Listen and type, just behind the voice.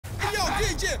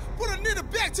Yeah, put a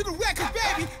nigga back to the record,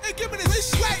 baby, and give me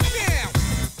this right now.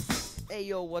 Hey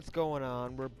yo, what's going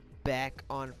on? We're back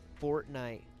on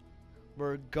Fortnite.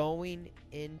 We're going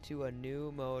into a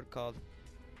new mode called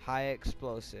High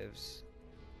Explosives.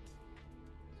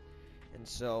 And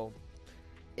so,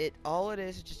 all it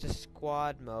is just a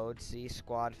squad mode, see,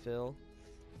 squad fill.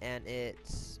 And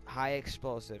it's high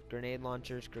explosive, grenade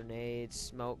launchers, grenades,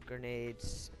 smoke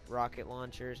grenades, rocket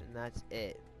launchers, and that's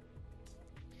it.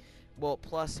 Well,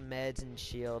 plus meds and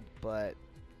shield, but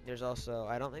there's also,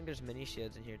 I don't think there's mini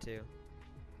shields in here too.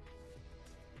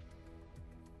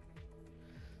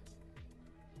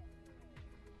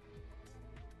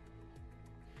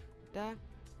 Da.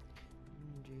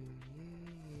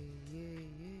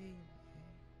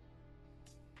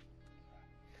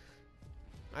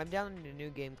 I'm downloading a new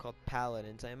game called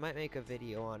Paladins. I might make a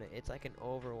video on it. It's like an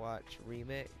Overwatch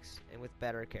remix and with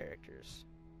better characters.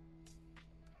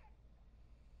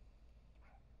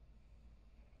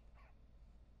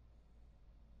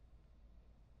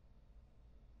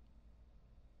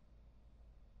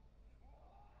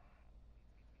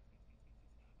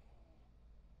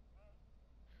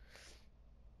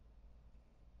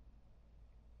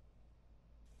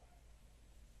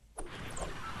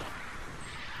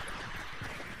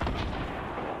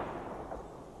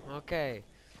 Okay,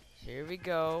 here we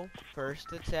go.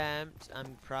 First attempt.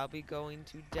 I'm probably going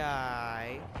to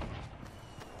die.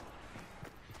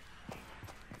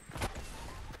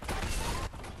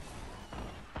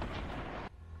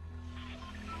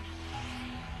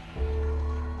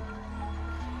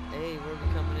 Hey, where are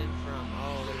we coming in from?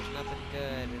 Oh, there's nothing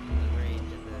good in the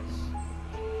range of this.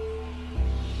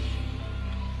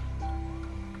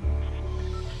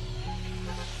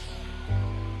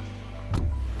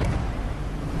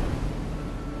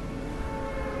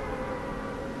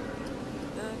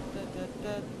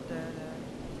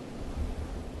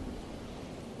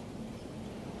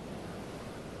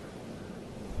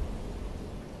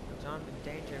 John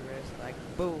dangerous, like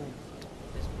boom.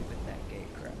 Miss me with that gay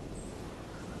crap.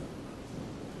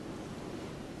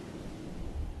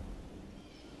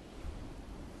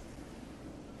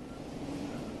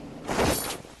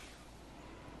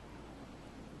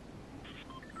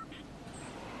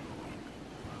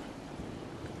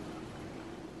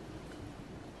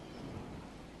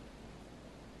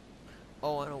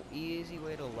 Oh, and an easy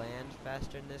way to land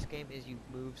faster in this game is you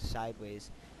move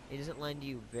sideways. It doesn't land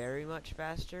you very much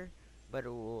faster, but it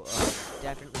will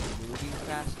definitely move you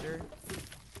faster.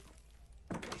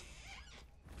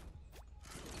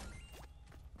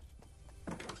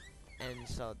 And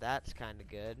so that's kind of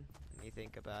good when you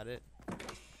think about it.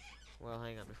 Well,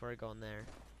 hang on, before I go in there,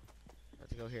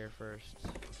 let's go here first.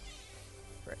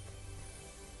 Right.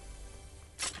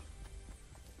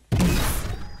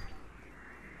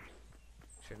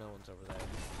 Sure, no one's over there.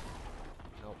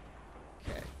 Nope.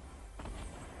 Okay.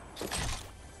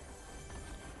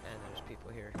 And there's people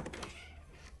here.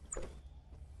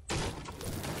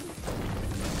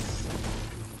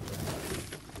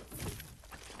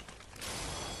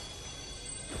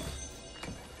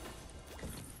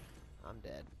 I'm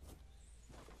dead.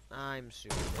 I'm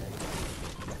super dead.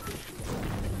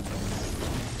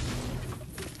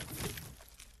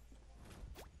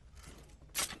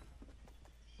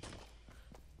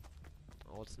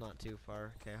 Oh, it's not too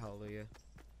far. Okay, hallelujah.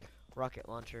 Rocket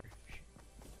launcher.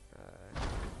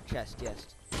 Chest, yes.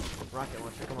 Rocket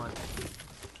launcher, come on.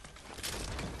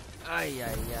 Ay,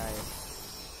 ay, ay.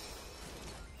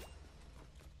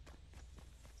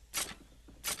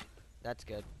 That's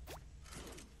good.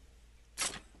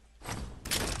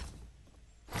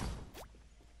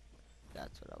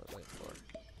 That's what I was waiting for.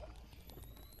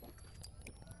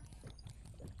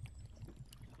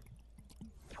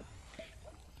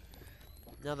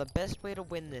 Now, the best way to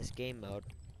win this game mode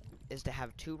is to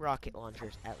have 2 rocket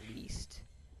launchers at least.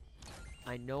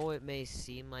 I know it may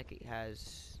seem like it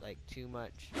has like too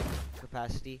much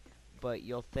capacity, but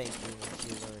you'll thank me once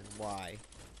you learn why.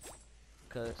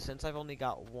 Cause since I've only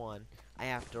got 1, I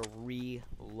have to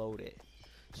reload it.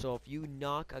 So if you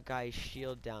knock a guy's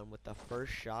shield down with the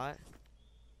first shot,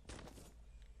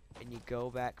 and you go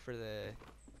back for the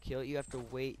kill, you have to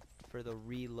wait for the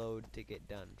reload to get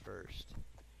done first.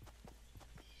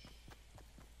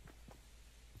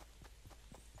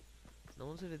 No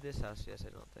one's looted this house, yes,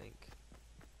 I don't think.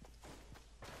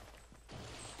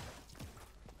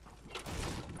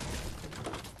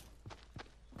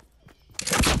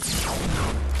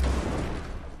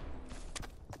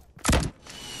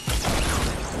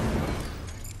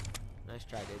 Nice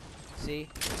try, dude. See?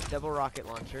 Double rocket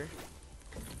launcher.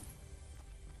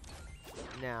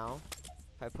 Now,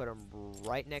 if I put them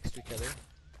right next to each other.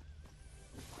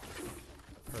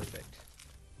 Perfect.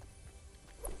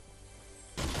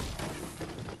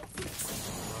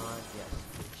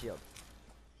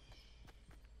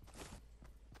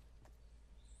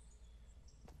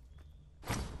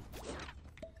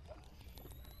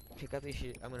 pick up these.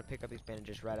 I'm gonna pick up these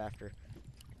bandages right after.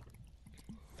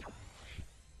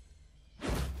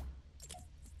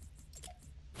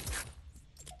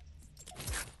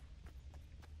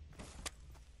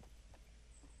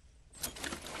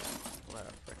 What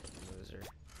a freaking loser!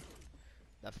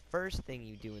 The first thing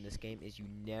you do in this game is you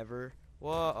never.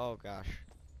 Whoa! Oh gosh.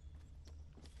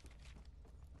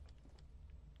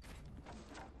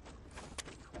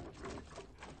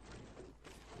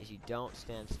 Is you don't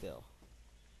stand still.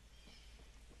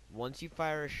 Once you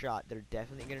fire a shot, they're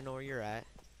definitely gonna know where you're at,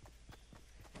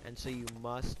 and so you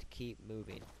must keep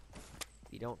moving.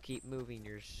 If you don't keep moving,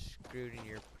 you're screwed and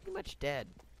you're pretty much dead.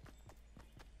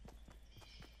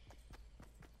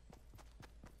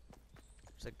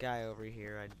 There's a guy over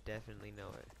here, I definitely know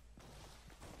it.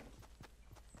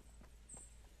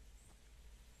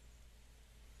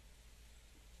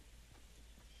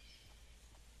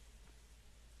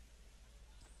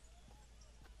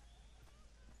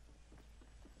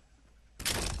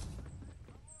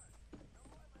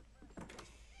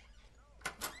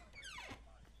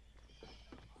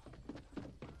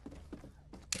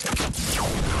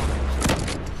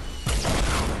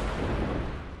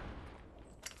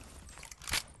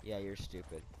 Yeah, you're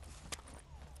stupid.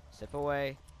 Step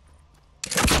away.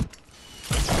 Thank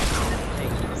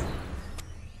you.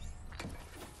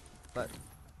 But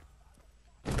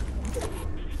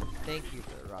thank you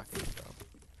for the rockets, though.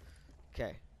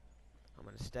 Okay, I'm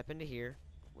gonna step into here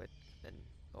with an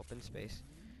open space.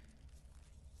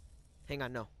 Hang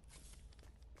on, no.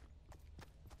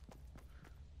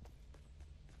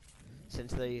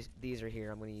 Since these are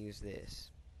here, I'm gonna use this.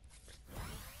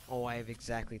 Oh, I have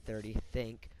exactly 30.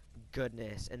 Thank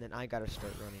goodness. And then I gotta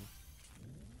start running.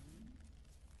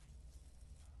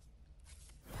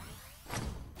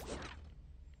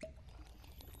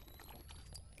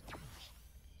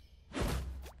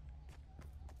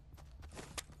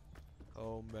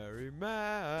 Oh, merry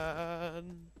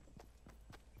man.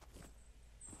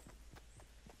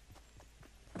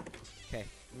 Okay,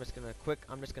 I'm just gonna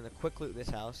quick loot this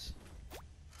house.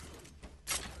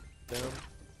 Boom.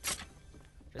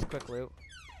 Just quick loot.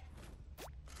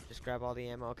 Just grab all the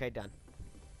ammo. Okay, done.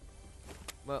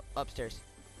 Well, upstairs.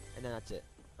 And then that's it.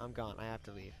 I'm gone. I have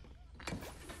to leave.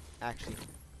 Actually.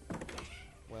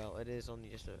 Well, it is only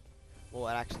just a... Well,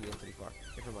 it actually is pretty far.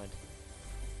 Never mind.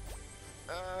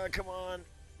 Come on.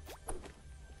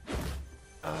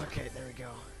 Okay, there we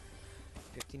go.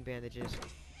 15 bandages.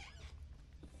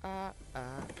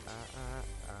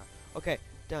 Okay,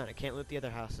 done. I can't loot the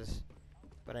other houses.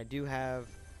 But I do have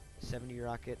 70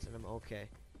 rockets, and I'm okay.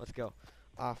 Let's go.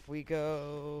 Off we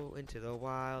go into the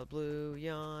wild blue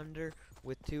yonder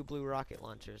with 2 blue rocket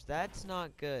launchers. That's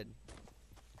not good.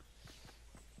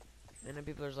 And then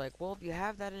people are like, well, if you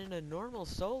have that in a normal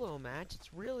solo match,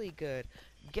 it's really good.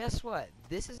 Guess what?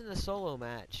 This isn't a solo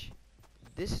match.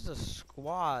 This is a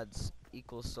squads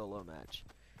equals solo match.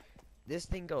 This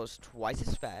thing goes twice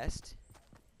as fast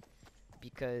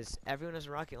because everyone has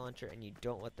a rocket launcher and you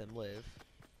don't let them live.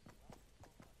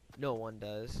 No one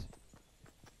does.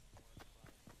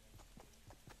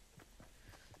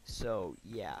 So,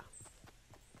 yeah.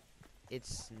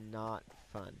 It's not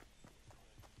fun.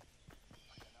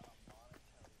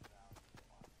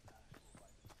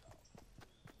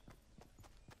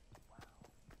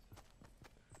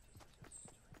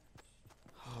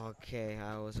 Okay,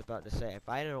 I was about to say, if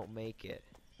I don't make it...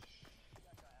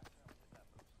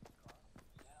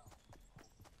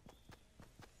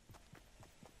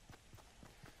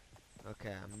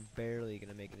 Okay, I'm barely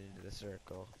gonna make it into the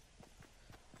circle.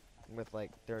 With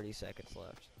like 30 seconds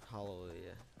left.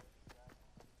 Hallelujah.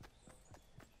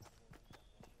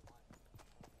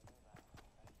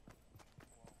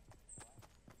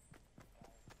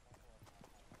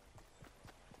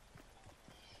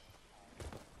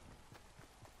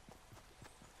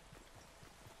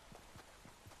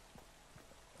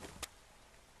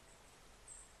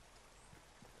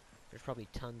 There's probably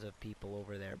tons of people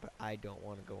over there, but I don't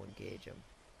want to go engage them.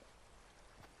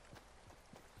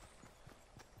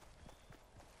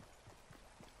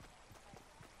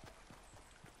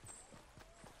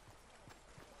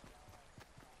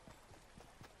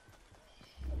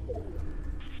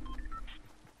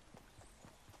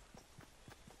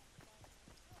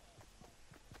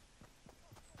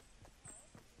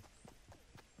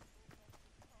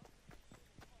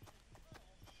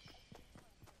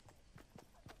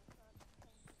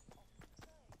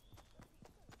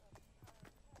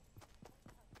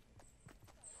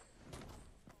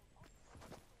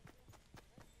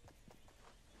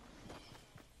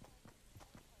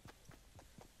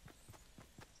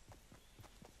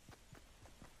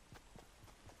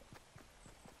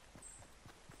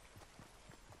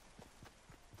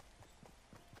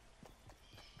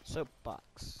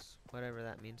 soapbox, whatever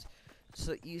that means.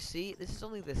 So you see, this is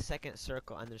only the second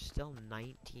circle, and there's still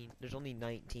 19. There's only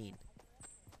 19.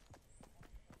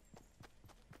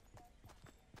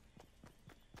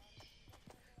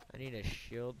 I need a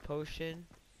shield potion.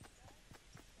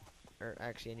 Or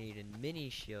actually, I need a mini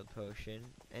shield potion,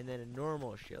 and then a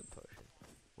normal shield potion.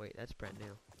 Wait, that's brand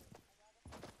new.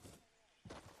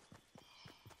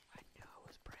 I knew it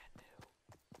was brand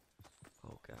new.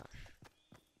 Oh gosh.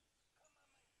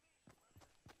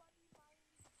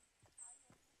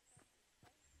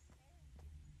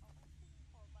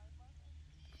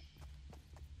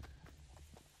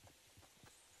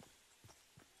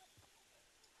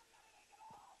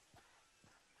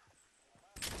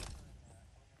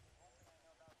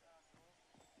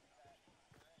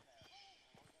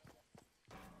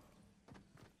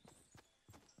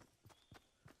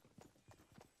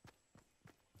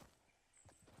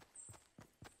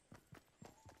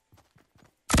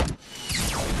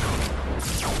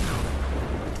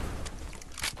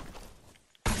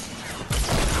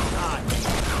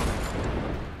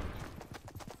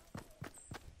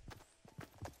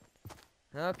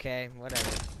 Okay, whatever.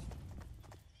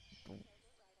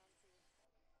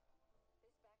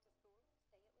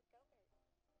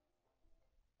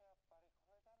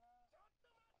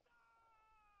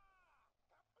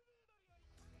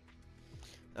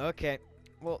 Okay,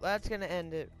 well, that's gonna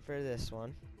end it for this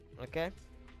one. Okay?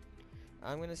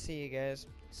 I'm gonna see you guys.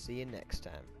 See you next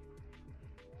time.